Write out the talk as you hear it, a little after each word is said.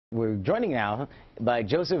We're joining now by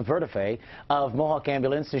Joseph Vertefeuille of Mohawk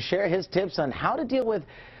Ambulance to share his tips on how to deal with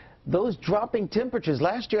those dropping temperatures.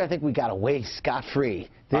 Last year, I think we got away scot-free.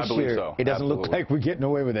 This I believe year, so. it doesn't Absolutely. look like we're getting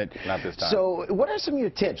away with it. Not this time. So what are some of your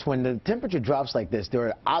tips when the temperature drops like this? There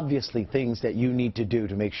are obviously things that you need to do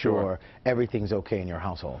to make sure everything's okay in your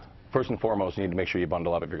household. First and foremost, you need to make sure you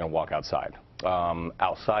bundle up if you're going to walk outside.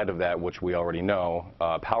 Outside of that, which we already know,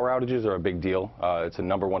 power outages are a big deal. It's the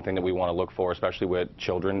 #1 thing that we want to look for, especially with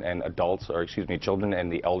children and adults, or excuse me, children and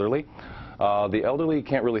the elderly. The elderly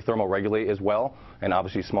can't really thermoregulate as well, and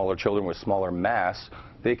obviously smaller children with smaller mass,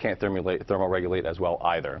 they can't thermoregulate as well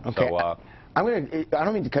either. Okay. So, I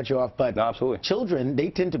don't mean to cut you off, but no, absolutely. Children, they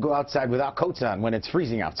tend to go outside without coats on when it's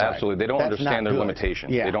freezing outside. Absolutely. They don't understand their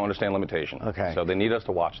limitation. Yeah. They don't understand limitation. Okay. So they need us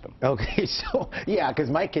to watch them. Okay, so, yeah, because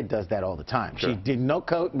my kid does that all the time. Sure. She did no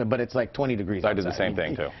coat, but it's like 20 degrees outside. I did the same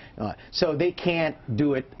thing, too. So they can't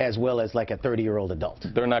do it as well as like a 30-year-old adult.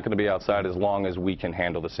 They're not going to be outside as long as we can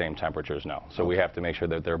handle the same temperatures now. So we have to make sure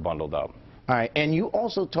that they're bundled up. All right, and you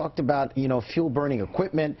also talked about, fuel-burning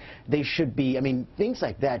equipment. They should be, things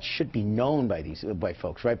like that should be known by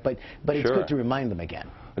folks, right? But it's good to remind them again.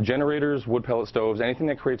 Generators, wood pellet stoves, anything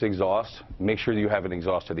that creates exhaust, make sure you have an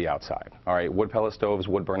exhaust to the outside. All right, wood pellet stoves,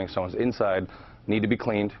 wood-burning stoves inside need to be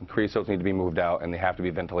cleaned, creosotes need to be moved out, and they have to be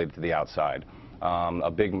ventilated to the outside.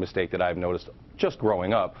 A big mistake that I've noticed just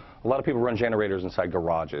growing up, a lot of people run generators inside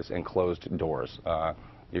garages and closed doors.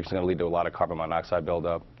 You're going to lead to a lot of carbon monoxide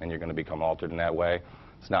buildup, and you're going to become altered in that way.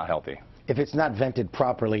 It's not healthy. If it's not vented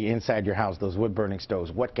properly inside your house, those wood-burning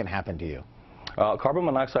stoves, what can happen to you? Carbon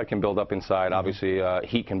monoxide can build up inside. Obviously,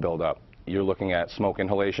 heat can build up. You're looking at smoke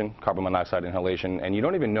inhalation, carbon monoxide inhalation, and you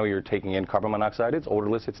don't even know you're taking in carbon monoxide. It's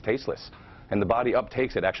odorless, it's tasteless. And the body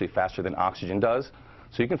uptakes it actually faster than oxygen does.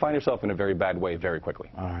 So you can find yourself in a very bad way very quickly.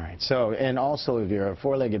 All right. So, and also if you're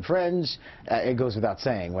four-legged friends, it goes without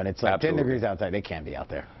saying, when it's like 10 degrees outside, they can't be out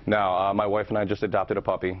there. Now, my wife and I just adopted a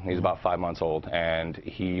puppy. He's about 5 months old, and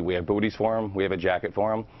we have booties for him. We have a jacket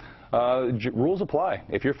for him. Rules apply.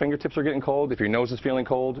 If your fingertips are getting cold, if your nose is feeling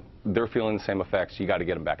cold, they're feeling the same effects. You got to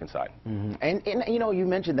get them back inside. And you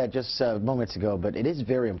mentioned that just moments ago, but it is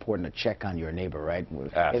very important to check on your neighbor, right?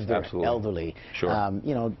 If they're elderly. Sure.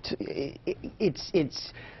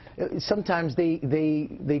 Sometimes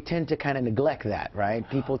they tend to kind of neglect that, right?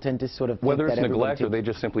 People tend to sort of think whether it's that neglect or they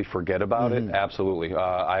just simply forget about it. Absolutely.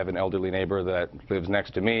 I have an elderly neighbor that lives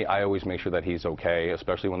next to me. I always make sure that he's okay,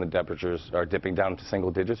 especially when the temperatures are dipping down to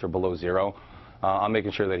single digits or below 0. I'm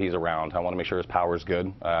making sure that he's around. I want to make sure his power is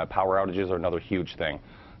good. Power outages are another huge thing.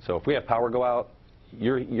 So if we have power go out,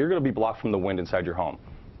 you're going to be blocked from the wind inside your home,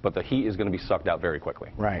 but the heat is going to be sucked out very quickly.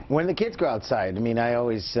 Right. When the kids go outside, I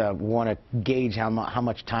always want to gauge how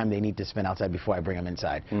much time they need to spend outside before I bring them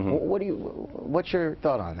inside. What's your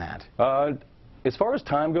thought on that? As far as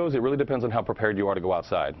time goes, it really depends on how prepared you are to go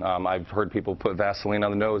outside. I've heard people put Vaseline on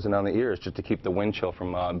the nose and on the ears just to keep the wind chill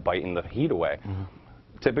from biting the heat away.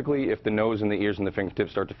 Typically, if the nose and the ears and the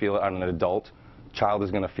fingertips start to feel it on an adult, child is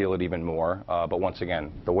going to feel it even more. But once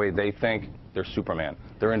again, the way they think, they're Superman.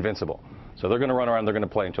 They're invincible. So they're going to run around, they're going to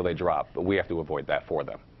play until they drop, but we have to avoid that for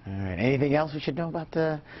them. All right. Anything else we should know about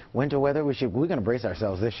the winter weather? We're going to brace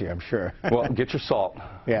ourselves this year, I'm sure. Well, get your salt.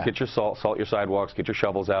 Yeah. Get your salt your sidewalks, get your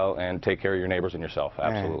shovels out, and take care of your neighbors and yourself.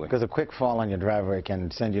 Absolutely. Because a quick fall on your driveway can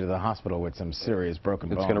send you to the hospital with some serious broken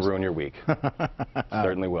bones. It's going to ruin your week.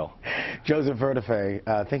 Certainly will. Joseph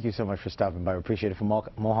Vertefeuille, thank you so much for stopping by. We appreciate it. From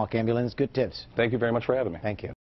Mohawk Ambulance, good tips. Thank you very much for having me. Thank you.